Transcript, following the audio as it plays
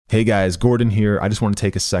Hey guys, Gordon here. I just want to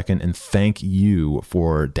take a second and thank you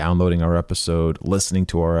for downloading our episode, listening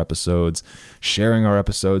to our episodes, sharing our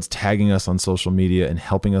episodes, tagging us on social media, and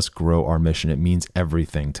helping us grow our mission. It means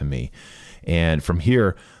everything to me. And from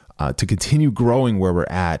here, to continue growing where we're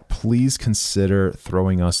at, please consider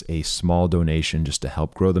throwing us a small donation just to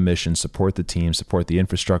help grow the mission, support the team, support the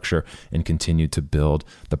infrastructure, and continue to build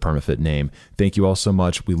the PermaFit name. Thank you all so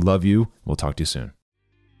much. We love you. We'll talk to you soon.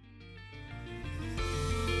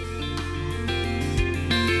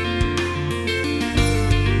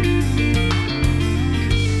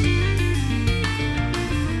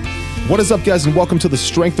 What is up, guys, and welcome to the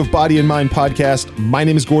Strength of Body and Mind podcast. My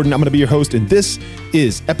name is Gordon. I'm going to be your host, and this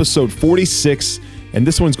is episode 46, and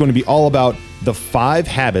this one's going to be all about the 5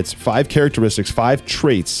 habits, 5 characteristics, 5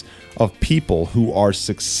 traits of people who are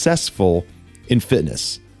successful in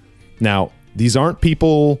fitness. Now, these aren't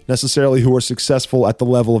people necessarily who are successful at the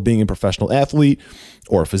level of being a professional athlete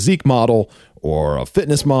or a physique model or a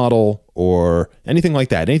fitness model or anything like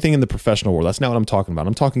that, anything in the professional world. That's not what I'm talking about.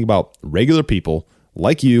 I'm talking about regular people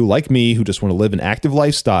like you, like me, who just want to live an active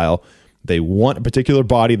lifestyle. They want a particular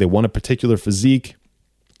body. They want a particular physique.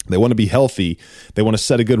 They want to be healthy. They want to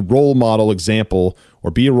set a good role model example or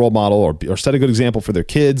be a role model or set a good example for their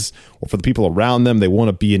kids or for the people around them. They want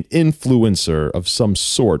to be an influencer of some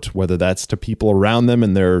sort, whether that's to people around them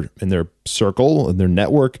in their circle, in their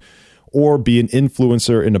network, or be an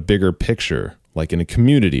influencer in a bigger picture, like in a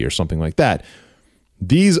community or something like that.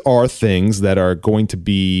 These are things that are going to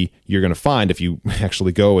be, you're going to find if you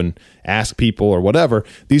actually go and ask people or whatever.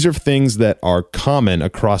 These are things that are common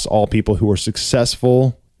across all people who are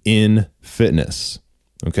successful in fitness.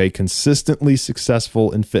 Okay, consistently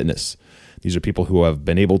successful in fitness. These are people who have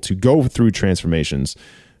been able to go through transformations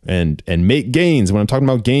and make gains. When I'm talking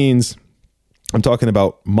about gains, I'm talking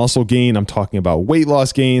about muscle gain. I'm talking about weight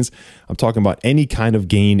loss gains. I'm talking about any kind of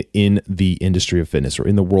gain in the industry of fitness or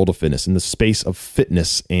in the world of fitness, in the space of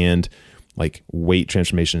fitness and like weight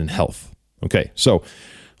transformation and health. Okay, so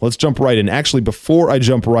let's jump right in. Actually, before I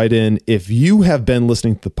jump right in, if you have been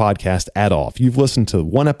listening to the podcast at all, if you've listened to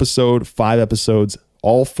 1 episode, 5 episodes,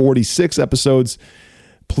 all 46 episodes,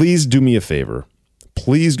 please do me a favor.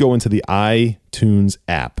 Please go into the iTunes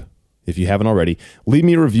app. If you haven't already, leave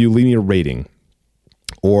me a review, leave me a rating.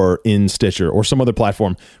 Or in Stitcher or some other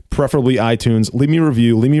platform, preferably iTunes. Leave me a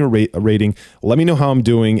review, leave me a rating. Let me know how I'm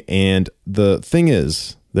doing. And the thing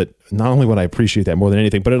is that not only would I appreciate that more than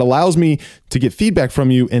anything, but it allows me to get feedback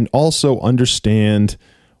from you and also understand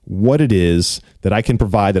what it is that I can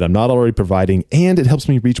provide that I'm not already providing. And it helps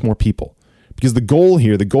me reach more people. Because the goal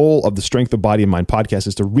here, the goal of the Strength of Body and Mind podcast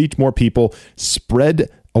is to reach more people, spread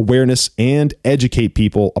awareness, and educate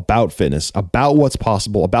people about fitness, about what's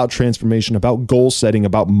possible, about transformation, about goal setting,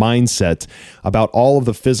 about mindset, about all of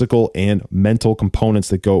the physical and mental components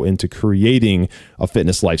that go into creating a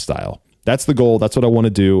fitness lifestyle. That's the goal. That's what I want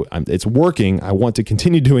to do. It's working. I want to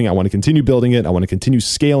continue doing it. I want to continue building it. I want to continue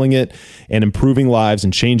scaling it and improving lives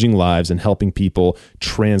and changing lives and helping people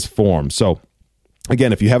transform. So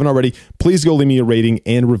again, if you haven't already, please go leave me a rating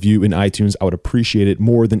and review in iTunes. I would appreciate it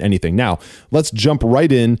more than anything. Now, let's jump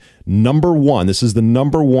right in. Number 1. This is the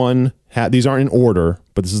number 1. These aren't in order,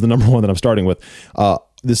 but this is the number 1 that I'm starting with.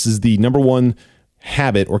 This is the number 1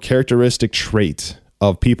 habit or characteristic trait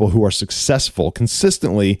of people who are successful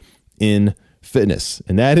consistently in fitness.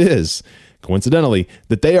 And that is, coincidentally,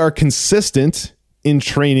 that they are consistent in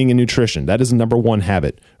training and nutrition. That is the number 1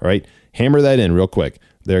 habit. All right. Hammer that in real quick.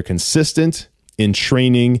 They're consistent in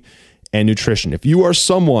training and nutrition. If you are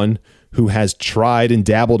someone who has tried and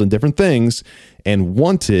dabbled in different things and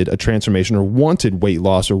wanted a transformation or wanted weight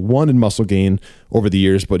loss or wanted muscle gain over the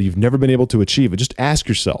years, but you've never been able to achieve it, just ask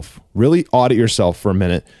yourself, really audit yourself for a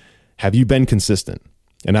minute. Have you been consistent?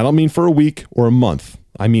 And I don't mean for a week or a month.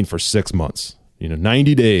 I mean for 6 months,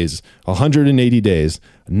 90 days, 180 days,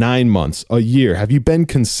 9 months, a year. Have you been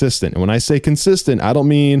consistent? And when I say consistent, I don't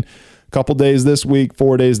mean couple days this week,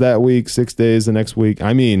 4 days that week, 6 days the next week.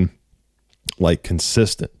 I mean, like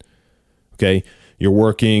consistent. Okay. You're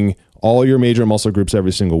working all your major muscle groups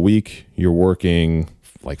every single week. You're working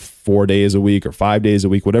like 4 days a week or 5 days a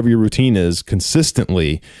week, whatever your routine is,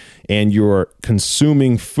 consistently. And you're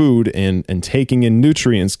consuming food and taking in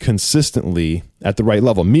nutrients consistently at the right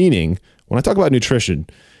level. Meaning, when I talk about nutrition,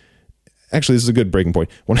 actually, this is a good breaking point.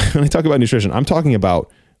 When I talk about nutrition, I'm talking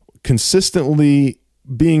about consistently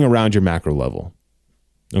being around your macro level.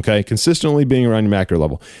 Okay. Consistently being around your macro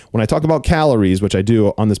level. When I talk about calories, which I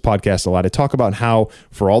do on this podcast a lot, I talk about how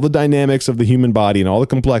for all the dynamics of the human body and all the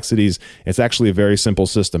complexities, it's actually a very simple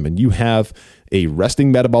system. And you have a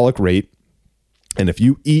resting metabolic rate. And if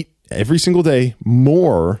you eat every single day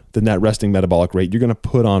more than that resting metabolic rate, you're going to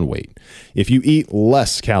put on weight. If you eat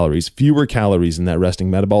less calories, fewer calories than that resting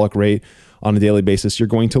metabolic rate on a daily basis, you're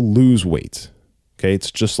going to lose weight. Okay,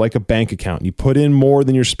 it's just like a bank account. You put in more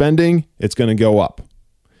than you're spending, it's going to go up.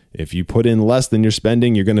 If you put in less than you're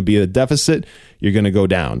spending, you're going to be at a deficit, you're going to go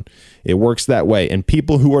down. It works that way. And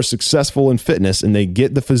people who are successful in fitness and they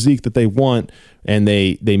get the physique that they want and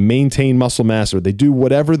they maintain muscle mass, or they do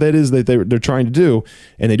whatever that is that they're trying to do,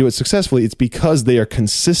 and they do it successfully, it's because they are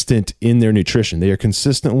consistent in their nutrition. They are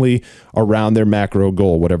consistently around their macro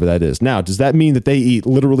goal, whatever that is. Now, does that mean that they eat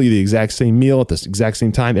literally the exact same meal at the exact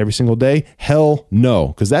same time every single day? Hell no,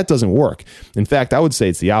 because that doesn't work. In fact, I would say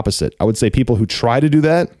it's the opposite. I would say people who try to do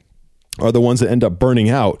that are the ones that end up burning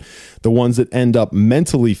out, the ones that end up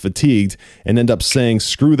mentally fatigued and end up saying,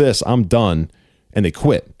 screw this, I'm done, and they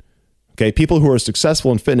quit. Okay, people who are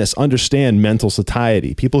successful in fitness understand mental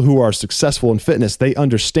satiety. People who are successful in fitness, they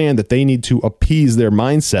understand that they need to appease their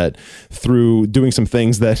mindset through doing some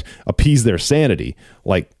things that appease their sanity,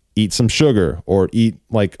 like eat some sugar or eat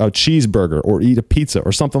like a cheeseburger or eat a pizza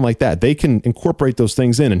or something like that. They can incorporate those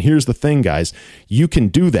things in. And here's the thing, guys, you can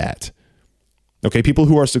do that. Okay, people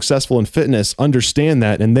who are successful in fitness understand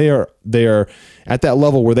that, and they are at that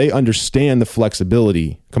level where they understand the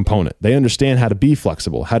flexibility component. They understand how to be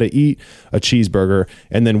flexible, how to eat a cheeseburger,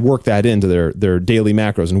 and then work that into their daily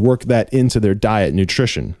macros and work that into their diet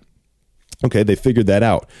nutrition. Okay, they figured that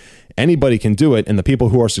out. Anybody can do it, and the people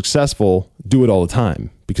who are successful do it all the time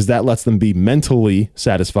because that lets them be mentally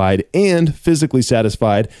satisfied and physically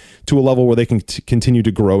satisfied to a level where they can continue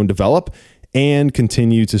to grow and develop and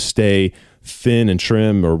continue to stay thin and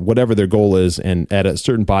trim or whatever their goal is, and at a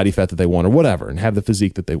certain body fat that they want or whatever, and have the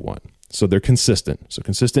physique that they want. So they're consistent. So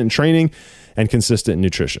consistent in training and consistent in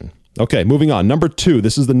nutrition. Okay, moving on. Number 2.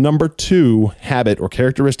 This is the number 2 habit or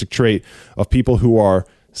characteristic trait of people who are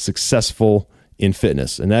successful in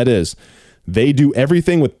fitness. And that is they do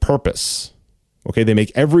everything with purpose. Okay, they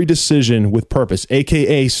make every decision with purpose,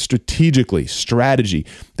 AKA strategically, strategy.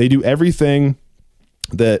 They do everything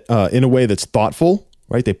that in a way that's thoughtful,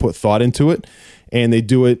 right? They put thought into it, and they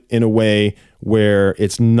do it in a way where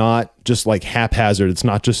it's not just like haphazard. It's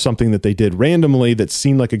not just something that they did randomly that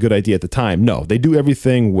seemed like a good idea at the time. No, they do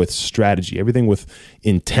everything with strategy, everything with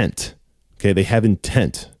intent. Okay, they have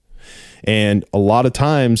intent. And a lot of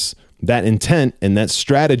times that intent and that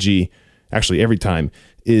strategy, actually every time,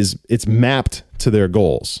 it's mapped to their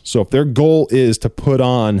goals. So if their goal is to put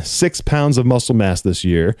on 6 pounds of muscle mass this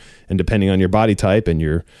year, and depending on your body type and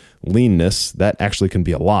your leanness, that actually can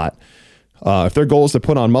be a lot. If their goal is to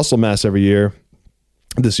put on muscle mass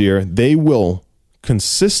this year, they will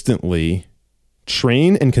consistently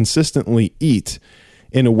train and consistently eat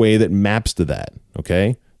in a way that maps to that.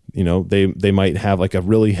 Okay. You know, they might have like a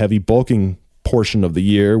really heavy bulking portion of the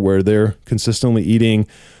year where they're consistently eating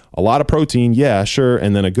a lot of protein, yeah, sure,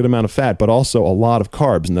 and then a good amount of fat, but also a lot of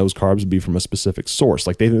carbs, and those carbs would be from a specific source.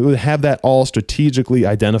 Like they would have that all strategically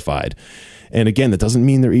identified. And again, that doesn't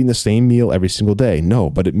mean they're eating the same meal every single day. No,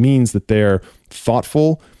 but it means that they're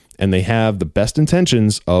thoughtful and they have the best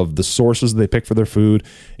intentions of the sources they pick for their food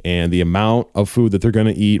and the amount of food that they're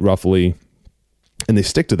going to eat roughly, and they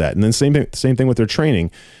stick to that. And then same thing with their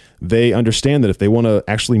training. They understand that if they want to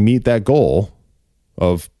actually meet that goal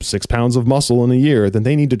of 6 pounds of muscle in a year, then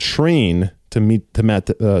they need to train to match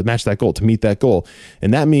that goal, to meet that goal.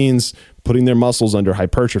 And that means putting their muscles under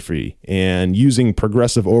hypertrophy and using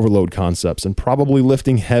progressive overload concepts and probably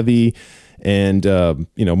lifting heavy and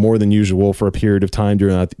more than usual for a period of time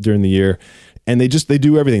during the year. And they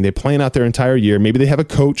do everything. They plan out their entire year. Maybe they have a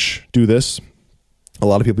coach do this. A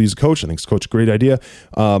lot of people use a coach. I think coach is a great idea.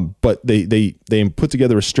 But they put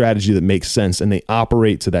together a strategy that makes sense, and they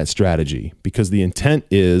operate to that strategy because the intent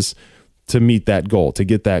is to meet that goal, to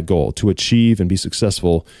get that goal, to achieve and be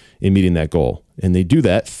successful in meeting that goal. And they do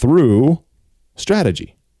that through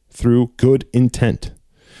strategy, through good intent.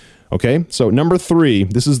 Okay. So number 3,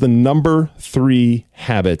 this is the number 3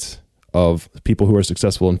 habit of people who are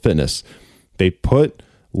successful in fitness. They put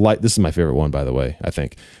this is my favorite one, by the way, I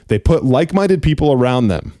think. They put like-minded people around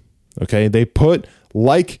them. Okay. They put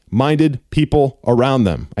like-minded people around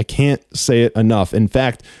them. I can't say it enough. In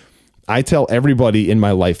fact, I tell everybody in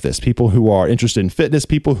my life this, people who are interested in fitness,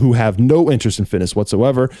 people who have no interest in fitness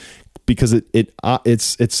whatsoever, because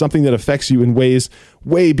it's something that affects you in ways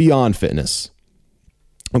way beyond fitness.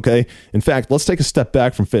 Okay. In fact, let's take a step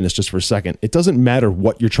back from fitness just for a second. It doesn't matter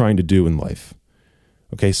what you're trying to do in life.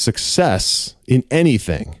 Okay, success in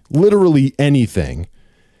anything, literally anything,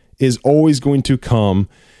 is always going to come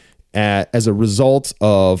as a result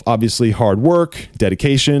of obviously hard work,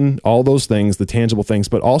 dedication, all those things, the tangible things,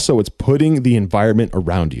 but also it's putting the environment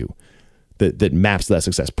around you. that maps that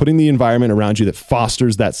success, putting the environment around you that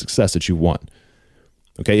fosters that success that you want.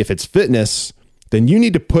 Okay. If it's fitness, then you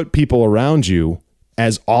need to put people around you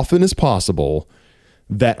as often as possible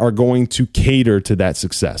that are going to cater to that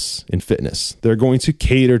success in fitness. They're going to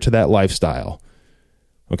cater to that lifestyle.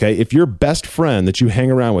 Okay. If your best friend that you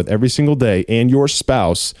hang around with every single day and your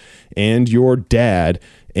spouse and your dad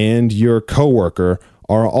and your coworker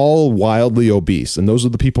are all wildly obese, and those are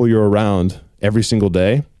the people you're around every single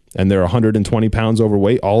day, and they're 120 pounds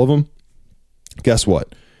overweight, all of them, guess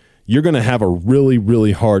what? You're going to have a really,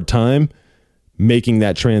 really hard time making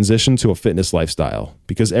that transition to a fitness lifestyle,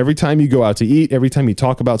 because every time you go out to eat, every time you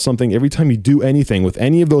talk about something, every time you do anything with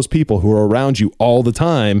any of those people who are around you all the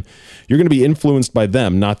time, you're going to be influenced by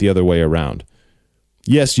them, not the other way around.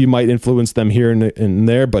 Yes, you might influence them here and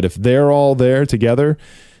there, but if they're all there together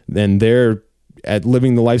and they're at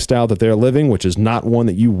living the lifestyle that they're living, which is not one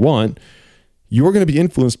that you want, you're going to be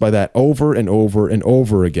influenced by that over and over and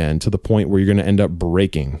over again to the point where you're going to end up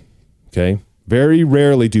breaking. Okay. Very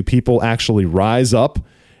rarely do people actually rise up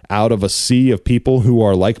out of a sea of people who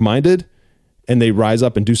are like-minded, and they rise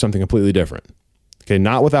up and do something completely different. Okay.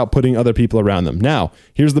 Not without putting other people around them. Now,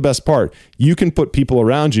 here's the best part. You can put people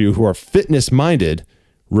around you who are fitness-minded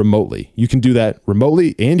remotely. You can do that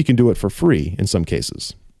remotely, and you can do it for free in some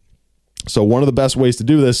cases. So one of the best ways to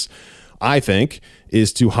do this, I think,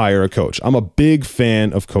 is to hire a coach. I'm a big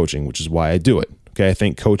fan of coaching, which is why I do it. Okay. I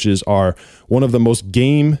think coaches are one of the most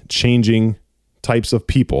game-changing types of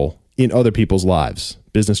people in other people's lives,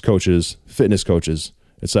 business coaches, fitness coaches,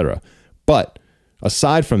 etc. But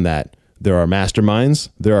aside from that, there are masterminds,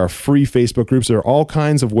 there are free Facebook groups, there are all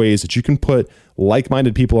kinds of ways that you can put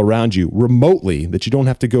like-minded people around you remotely that you don't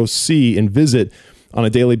have to go see and visit on a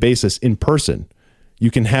daily basis in person. You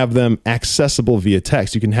can have them accessible via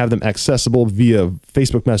text. You can have them accessible via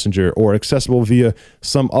Facebook Messenger or accessible via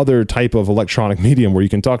some other type of electronic medium where you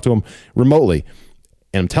can talk to them remotely.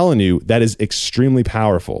 And I'm telling you, that is extremely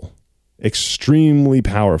powerful. Extremely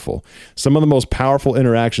powerful. Some of the most powerful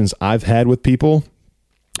interactions I've had with people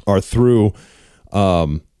are through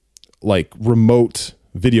like remote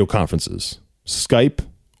video conferences, Skype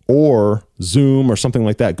or Zoom or something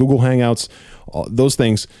like that, Google Hangouts, those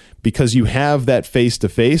things, because you have that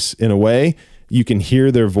face-to-face in a way. You can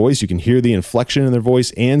hear their voice, you can hear the inflection in their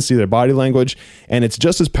voice and see their body language. And it's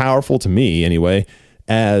just as powerful to me anyway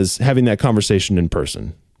as having that conversation in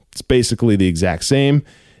person. It's basically the exact same,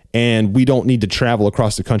 and we don't need to travel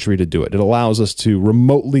across the country to do it. It allows us to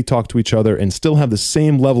remotely talk to each other and still have the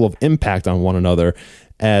same level of impact on one another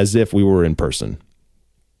as if we were in person.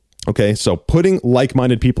 Okay, so putting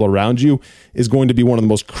like-minded people around you is going to be one of the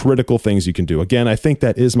most critical things you can do. Again, I think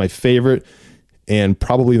that is my favorite and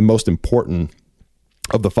probably the most important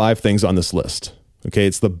of the 5 things on this list. Okay,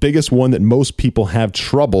 it's the biggest one that most people have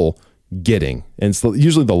trouble getting. And it's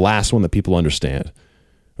usually the last one that people understand.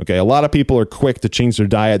 Okay. A lot of people are quick to change their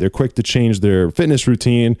diet. They're quick to change their fitness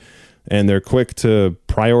routine, and they're quick to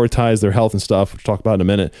prioritize their health and stuff, which we'll talk about in a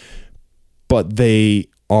minute. But they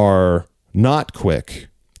are not quick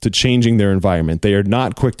to changing their environment. They are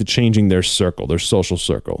not quick to changing their circle, their social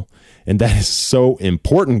circle. And that is so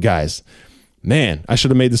important, guys. Man, I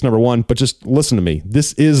should have made this number 1, but just listen to me.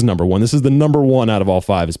 This is number 1. This is the number 1 out of all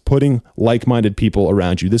 5, is putting like-minded people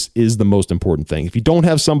around you. This is the most important thing. If you don't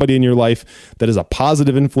have somebody in your life that is a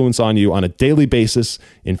positive influence on you on a daily basis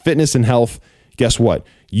in fitness and health, guess what?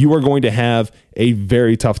 You are going to have a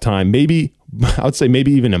very tough time. Maybe, I would say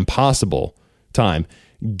maybe even impossible time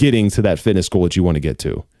getting to that fitness goal that you want to get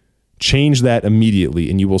to. Change that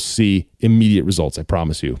immediately and you will see immediate results. I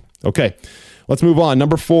promise you. Okay, let's move on.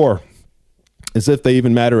 Number 4. As if they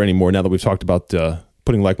even matter anymore now that we've talked about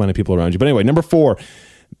putting like-minded people around you. But anyway, number 4,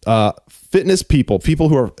 fitness people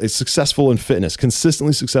who are successful in fitness,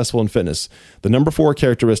 consistently successful in fitness. The number 4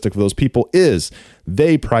 characteristic of those people is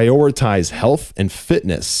they prioritize health and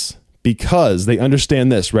fitness because they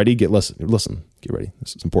understand this. Ready? Listen, get ready.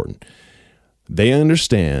 This is important. They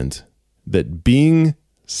understand that being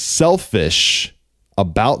selfish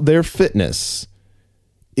about their fitness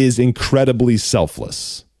is incredibly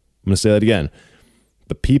selfless. I'm going to say that again.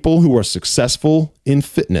 The people who are successful in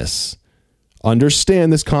fitness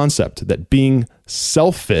understand this concept that being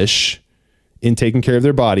selfish in taking care of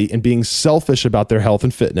their body and being selfish about their health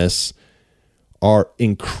and fitness are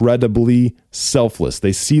incredibly selfless.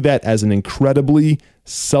 They see that as an incredibly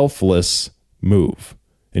selfless move.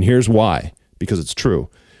 And here's why, because it's true.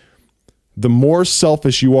 The more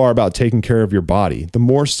selfish you are about taking care of your body, the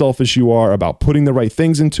more selfish you are about putting the right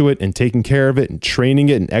things into it and taking care of it and training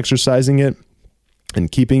it and exercising it and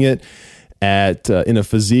keeping it in a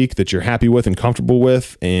physique that you're happy with and comfortable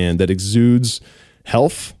with and that exudes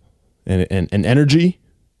health and energy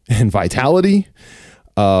and vitality.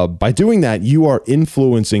 By doing that, you are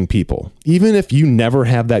influencing people. Even if you never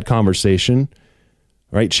have that conversation,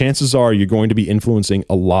 right? Chances are you're going to be influencing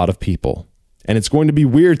a lot of people. And it's going to be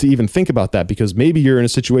weird to even think about that because maybe you're in a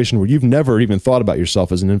situation where you've never even thought about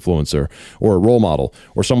yourself as an influencer or a role model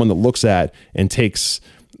or someone that looks at and takes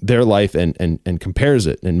their life and compares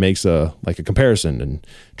it and makes a comparison and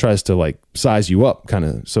tries to like size you up, kind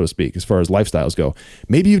of, so to speak, as far as lifestyles go.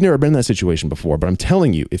 Maybe you've never been in that situation before, but I'm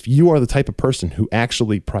telling you, if you are the type of person who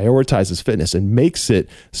actually prioritizes fitness and makes it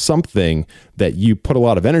something that you put a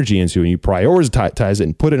lot of energy into and you prioritize it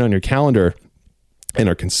and put it on your calendar and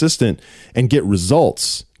are consistent and get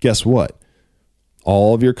results, guess what?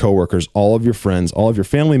 All of your coworkers, all of your friends, all of your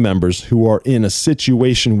family members who are in a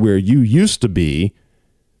situation where you used to be,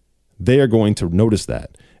 they are going to notice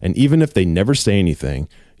that. And even if they never say anything,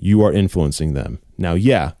 you are influencing them. Now,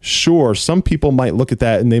 yeah, sure, some people might look at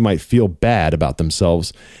that and they might feel bad about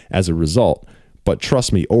themselves as a result. But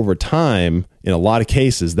trust me, over time, in a lot of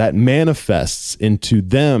cases, that manifests into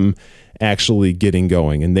them actually getting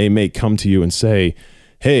going. And they may come to you and say,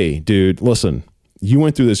 hey, dude, listen, you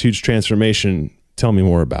went through this huge transformation. Tell me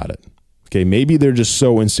more about it. Okay, maybe they're just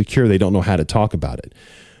so insecure they don't know how to talk about it.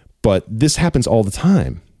 But this happens all the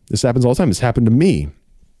time. This happened to me.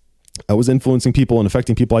 I was influencing people and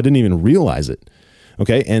affecting people. I didn't even realize it.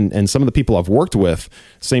 Okay. And some of the people I've worked with,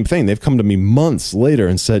 same thing. They've come to me months later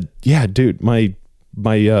and said, yeah, dude, my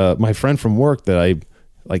friend from work that I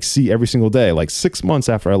like see every single day, like 6 months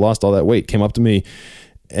after I lost all that weight, came up to me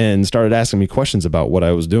and started asking me questions about what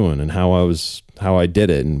I was doing and how I did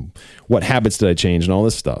it and what habits did I change and all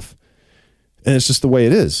this stuff. And it's just the way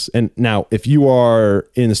it is. And now if you are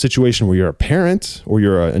in a situation where you're a parent or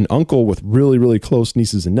you're an uncle with really, really close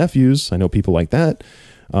nieces and nephews, I know people like that.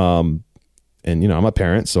 And I'm a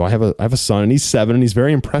parent, so I have a son and he's 7 and he's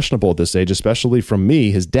very impressionable at this age, especially from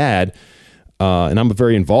me, his dad. And I'm a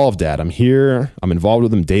very involved dad. I'm here. I'm involved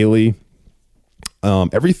with him daily.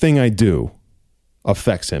 Everything I do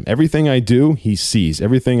affects him. Everything I do, he sees.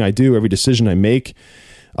 Everything I do, every decision I make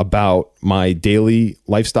about my daily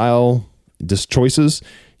lifestyle choices,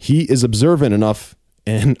 he is observant enough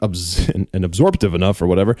and absorptive enough or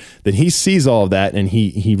whatever that he sees all of that and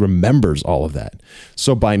he remembers all of that.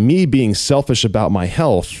 So by me being selfish about my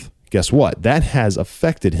health, guess what? That has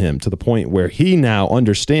affected him to the point where he now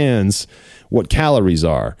understands what calories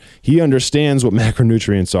are. He understands what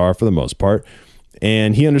macronutrients are for the most part.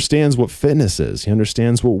 And he understands what fitness is. He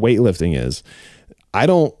understands what weightlifting is. I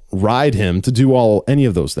don't ride him to do any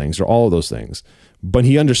of those things or all of those things, but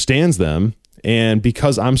he understands them. And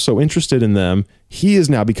because I'm so interested in them, he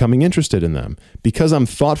is now becoming interested in them. Because I'm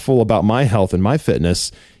thoughtful about my health and my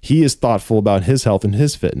fitness, he is thoughtful about his health and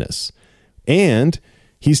his fitness. And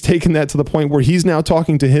he's taken that to the point where he's now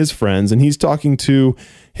talking to his friends and he's talking to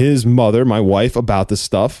his mother, my wife, about this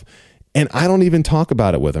stuff. And I don't even talk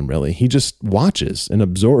about it with him, really. He just watches and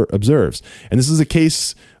observes. And this is a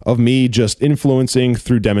case of me just influencing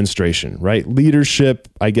through demonstration, right? Leadership,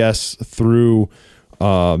 I guess, through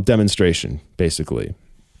demonstration, basically.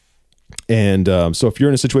 And so if you're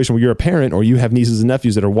in a situation where you're a parent or you have nieces and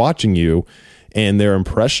nephews that are watching you and they're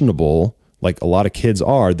impressionable, like a lot of kids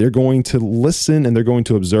are, they're going to listen and they're going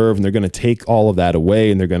to observe and they're going to take all of that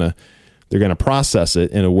away and they're going to process it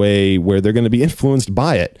in a way where they're going to be influenced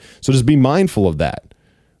by it. So just be mindful of that.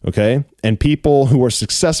 Okay. And people who are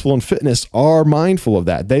successful in fitness are mindful of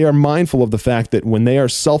that. They are mindful of the fact that when they are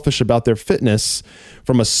selfish about their fitness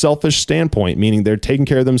from a selfish standpoint, meaning they're taking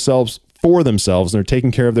care of themselves for themselves and they're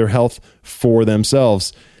taking care of their health for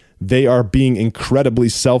themselves, they are being incredibly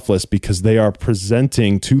selfless because they are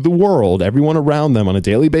presenting to the world, everyone around them on a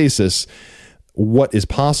daily basis, what is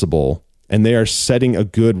possible. And they are setting a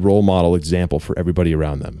good role model example for everybody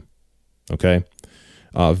around them. Okay.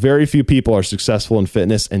 Very few people are successful in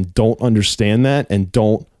fitness and don't understand that and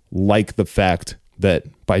don't like the fact that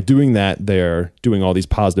by doing that, they're doing all these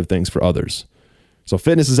positive things for others. So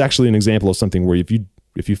fitness is actually an example of something where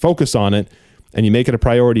if you focus on it and you make it a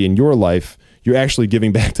priority in your life, you're actually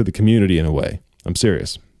giving back to the community in a way. I'm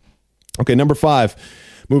serious. Okay, number 5,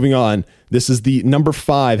 moving on. This is the number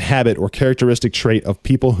 5 habit or characteristic trait of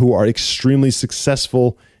people who are extremely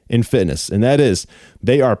successful in fitness. And that is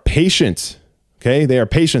they are patient. Okay, they are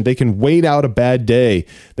patient. They can wait out a bad day.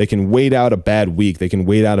 They can wait out a bad week. They can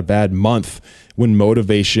wait out a bad month when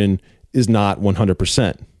motivation is not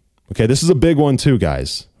 100%. Okay, this is a big one too,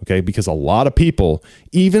 guys. Okay, because a lot of people,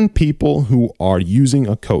 even people who are using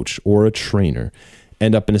a coach or a trainer,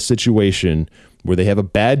 end up in a situation where they have a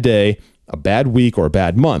bad day, a bad week, or a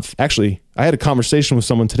bad month. Actually, I had a conversation with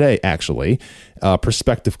someone today, a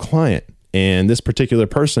prospective client, And this particular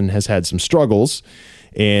person has had some struggles,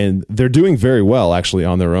 and they're doing very well actually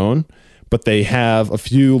on their own, but they have a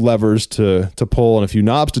few levers to pull and a few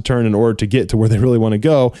knobs to turn in order to get to where they really want to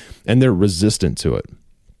go, and they're resistant to it.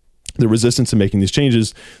 They're resistant to making these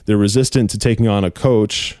changes. They're resistant to taking on a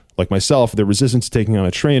coach like myself. They're resistant to taking on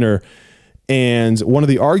a trainer. And one of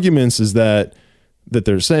the arguments is that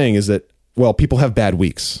they're saying is that, well, people have bad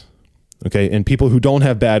weeks. Okay. And people who don't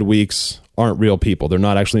have bad weeks aren't real people. They're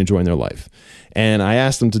not actually enjoying their life. And I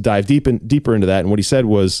asked him to dive deeper into that. And what he said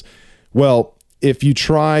was, well, if you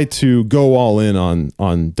try to go all in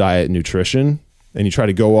on diet and nutrition, and you try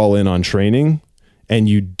to go all in on training, and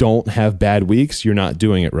you don't have bad weeks, you're not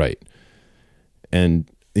doing it right. And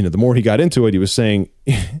the more he got into it, he was saying,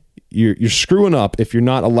 you're screwing up if you're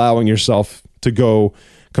not allowing yourself to go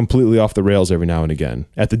completely off the rails every now and again,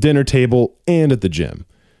 at the dinner table and at the gym.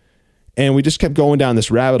 And we just kept going down this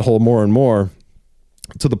rabbit hole more and more,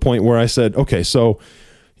 to the point where I said, okay, so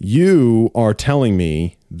you are telling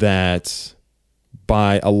me that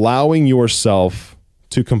by allowing yourself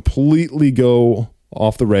to completely go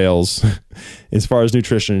off the rails as far as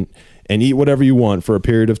nutrition and eat whatever you want for a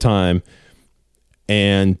period of time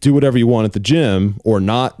and do whatever you want at the gym, or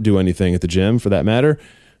not do anything at the gym for that matter,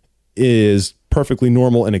 is perfectly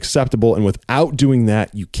normal and acceptable. And without doing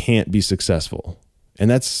that, you can't be successful. And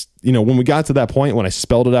that's, when we got to that point, when I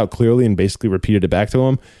spelled it out clearly and basically repeated it back to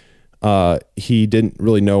him, he didn't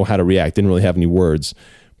really know how to react, didn't really have any words.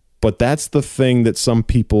 But that's the thing that some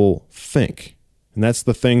people think. And that's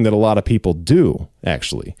the thing that a lot of people do,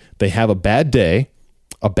 actually. They have a bad day,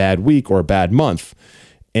 a bad week, or a bad month,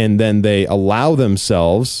 and then they allow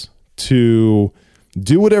themselves to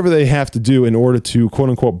do whatever they have to do in order to, quote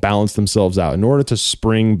unquote, balance themselves out, in order to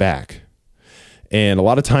spring back. And a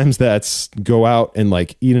lot of times that's go out and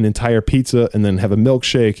like eat an entire pizza and then have a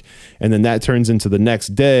milkshake. And then that turns into the next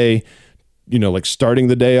day, like starting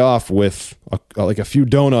the day off with a few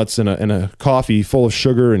donuts and a coffee full of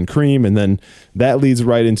sugar and cream. And then that leads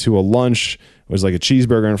right into a lunch. It was like a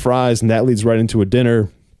cheeseburger and fries. And that leads right into a dinner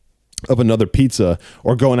of another pizza,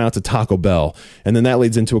 or going out to Taco Bell. And then that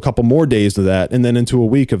leads into a couple more days of that, and then into a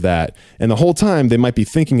week of that. And the whole time they might be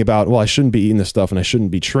thinking about, well, I shouldn't be eating this stuff and I shouldn't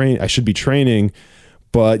be I should be training,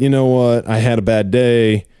 but you know what? I had a bad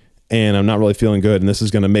day and I'm not really feeling good, and this is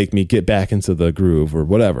going to make me get back into the groove or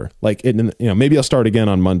whatever. Like, maybe I'll start again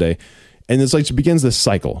on Monday. And it's like, it begins this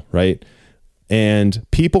cycle, right? And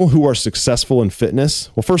people who are successful in fitness,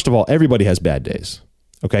 well, first of all, everybody has bad days.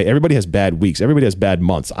 Okay, everybody has bad weeks. Everybody has bad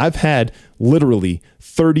months. I've had literally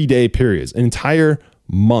 30-day periods, entire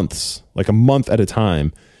months, like a month at a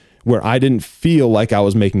time, where I didn't feel like I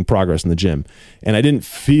was making progress in the gym. And I didn't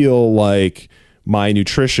feel like my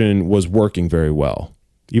nutrition was working very well.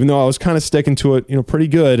 Even though I was kind of sticking to it, pretty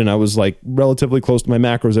good, and I was like relatively close to my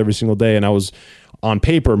macros every single day, and I was on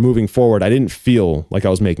paper moving forward, I didn't feel like I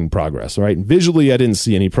was making progress, right? Visually, I didn't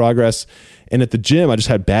see any progress. And at the gym, I just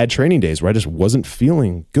had bad training days where I just wasn't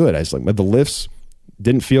feeling good. The lifts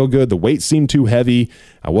didn't feel good. The weight seemed too heavy.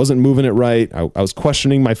 I wasn't moving it right. I was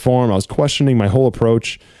questioning my form. I was questioning my whole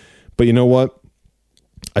approach. But you know what?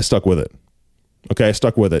 I stuck with it. Okay, I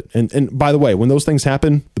stuck with it. And by the way, when those things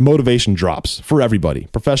happen, the motivation drops for everybody.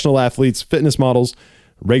 Professional athletes, fitness models,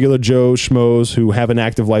 regular Joe Schmoes who have an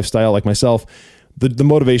active lifestyle like myself, the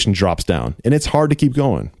motivation drops down. And it's hard to keep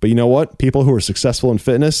going. But you know what? People who are successful in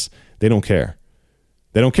fitness, they don't care.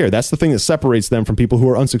 They don't care. That's the thing that separates them from people who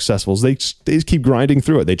are unsuccessful. They just keep grinding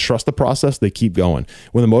through it. They trust the process. They keep going.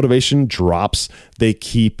 When the motivation drops, they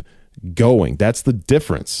keep going. That's the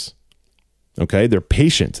difference. Okay? They're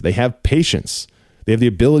patient. They have patience. They have the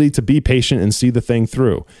ability to be patient and see the thing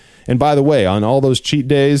through. And by the way, on all those cheat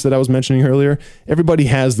days that I was mentioning earlier, everybody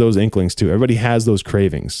has those inklings too. Everybody has those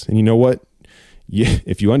cravings. And you know what?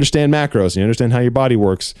 If you understand macros and you understand how your body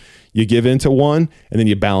works, you give into one and then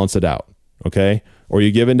you balance it out. Okay? Or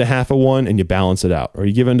you give into half of one and you balance it out. Or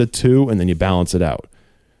you give into two and then you balance it out.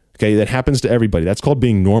 Okay? That happens to everybody. That's called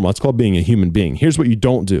being normal. That's called being a human being. Here's what you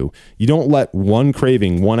don't do. You don't let one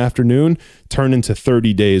craving one afternoon turn into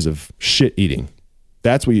 30 days of shit eating.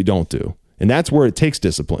 That's what you don't do. And that's where it takes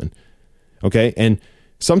discipline. Okay? And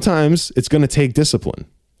sometimes it's going to take discipline.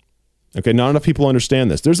 Okay? Not enough people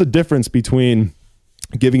understand this. There's a difference between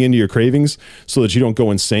giving into your cravings so that you don't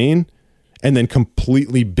go insane and then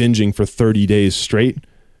completely binging for 30 days straight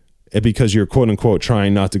because you're quote unquote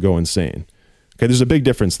trying not to go insane. Okay? There's a big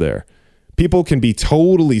difference there. People can be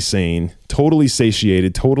totally sane, totally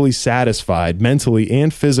satiated, totally satisfied mentally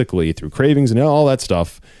and physically through cravings and all that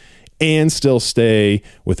stuff, and still stay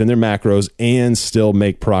within their macros and still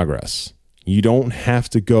make progress. You don't have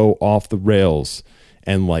to go off the rails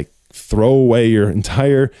and like throw away your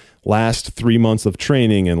entire last 3 months of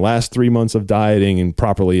training and last 3 months of dieting and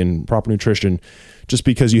proper nutrition just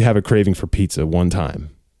because you have a craving for pizza one time.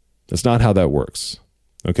 That's not how that works.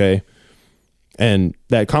 Okay. And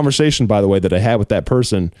that conversation, by the way, that I had with that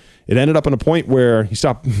person, it ended up in a point where he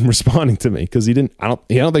stopped responding to me because I don't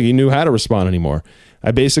think he knew how to respond anymore.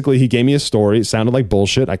 He gave me a story. It sounded like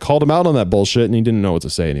bullshit. I called him out on that bullshit and he didn't know what to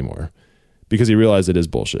say anymore because he realized it is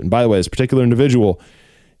bullshit. And by the way, this particular individual,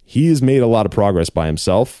 he has made a lot of progress by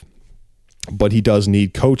himself, but he does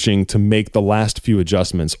need coaching to make the last few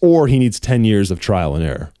adjustments, or he needs 10 years of trial and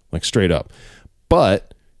error, like straight up.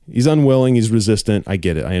 But he's unwilling. He's resistant. I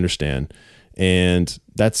get it. I understand. And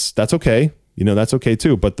that's okay. That's okay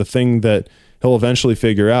too. But the thing that he'll eventually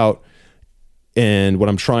figure out, and what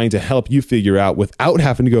I'm trying to help you figure out without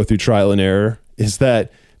having to go through trial and error, is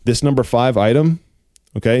that this number 5 item,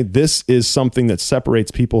 okay, this is something that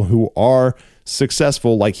separates people who are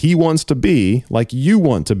successful like he wants to be, like you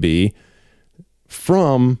want to be,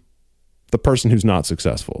 from the person who's not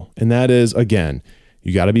successful. And that is, again,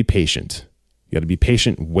 you got to be patient. You got to be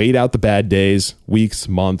patient, wait out the bad days, weeks,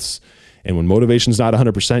 months. And when motivation's not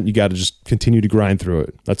 100%, you got to just continue to grind through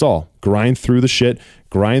it. That's all. Grind through the shit.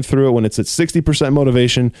 Grind through it when it's at 60%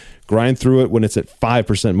 motivation. Grind through it when it's at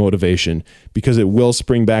 5% motivation, because it will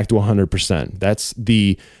spring back to 100%. That's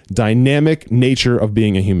the dynamic nature of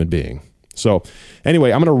being a human being. So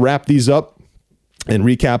anyway, I'm going to wrap these up and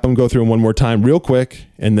recap them, go through them one more time real quick,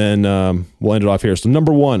 and then we'll end it off here. So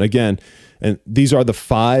number 1, again, and these are the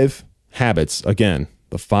 5 habits, again,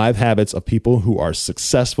 the 5 habits of people who are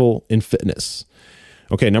successful in fitness.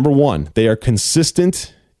 Okay, number 1, they are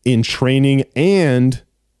consistent in training and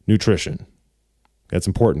nutrition. That's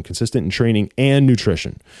important. Consistent in training and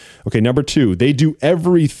nutrition. Okay, number 2, they do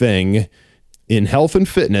everything in health and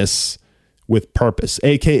fitness with purpose,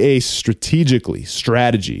 aka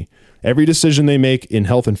strategy. Every decision they make in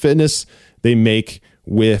health and fitness, they make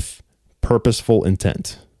with purposeful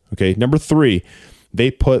intent. Okay, number 3, they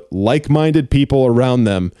put like-minded people around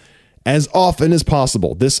them as often as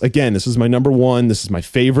possible. This is my number 1. This is my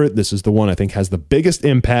favorite. This is the one I think has the biggest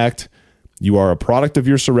impact. You are a product of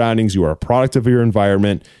your surroundings. You are a product of your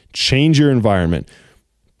environment. Change your environment.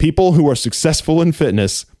 People who are successful in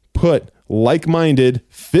fitness put like-minded,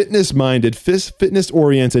 fitness-minded,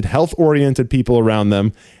 fitness-oriented, health-oriented people around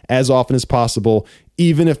them as often as possible,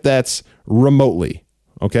 even if that's remotely.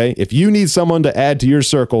 Okay, if you need someone to add to your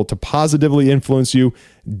circle to positively influence you,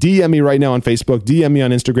 DM me right now on Facebook, DM me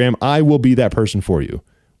on Instagram. I will be that person for you.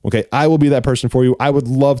 Okay, I will be that person for you. I would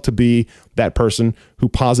love to be that person who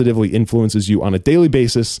positively influences you on a daily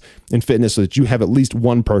basis in fitness so that you have at least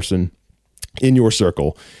one person in your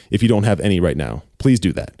circle if you don't have any right now. Please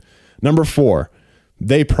do that. Number 4,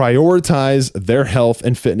 they prioritize their health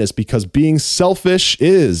and fitness because being selfish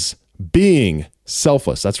is being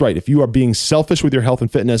selfless. That's right. If you are being selfish with your health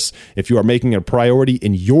and fitness, if you are making it a priority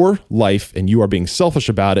in your life and you are being selfish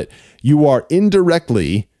about it, you are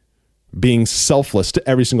indirectly being selfless to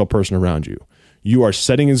every single person around you. You are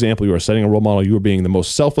setting an example. You are setting a role model. You are being the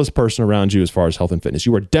most selfless person around you as far as health and fitness.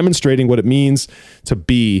 You are demonstrating what it means to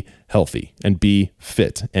be healthy and be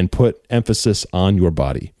fit and put emphasis on your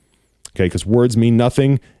body. Okay, because words mean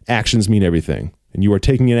nothing, actions mean everything. And you are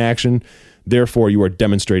taking an action. Therefore, you are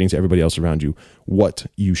demonstrating to everybody else around you what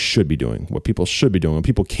you should be doing, what people should be doing, what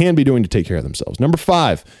people can be doing to take care of themselves. Number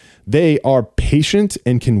 5, they are patient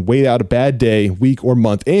and can wait out a bad day, week, or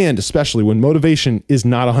month. And especially when motivation is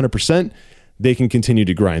not 100%, they can continue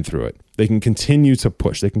to grind through it. They can continue to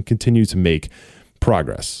push. They can continue to make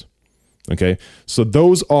progress. Okay, so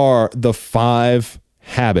those are the 5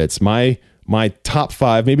 habits. My top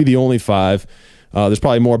 5, maybe the only 5. There's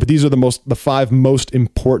probably more, but these are the 5 most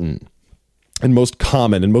important and most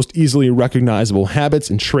common and most easily recognizable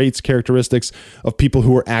habits and traits, characteristics of people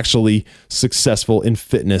who are actually successful in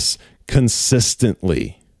fitness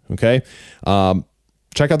consistently. Okay.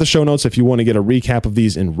 Check out the show notes if you want to get a recap of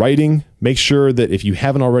these in writing. Make sure that if you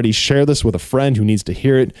haven't already, share this with a friend who needs to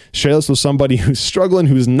hear it. Share this with somebody who's struggling,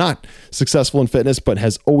 who's not successful in fitness, but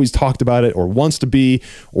has always talked about it or wants to be,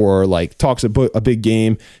 or like talks a big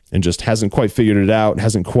game and just hasn't quite figured it out,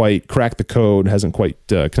 hasn't quite cracked the code, hasn't quite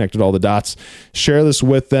connected all the dots. Share this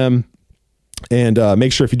with them. And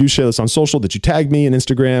make sure if you do share this on social that you tag me on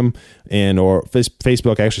Instagram and or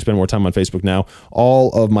Facebook. I actually spend more time on Facebook now.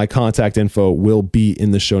 All of my contact info will be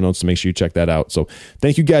in the show notes, so make sure you check that out. So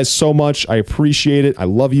thank you guys so much. I appreciate it. I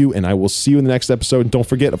love you, and I will see you in the next episode. And don't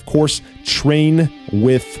forget, of course, train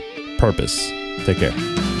with purpose. Take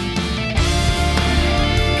care.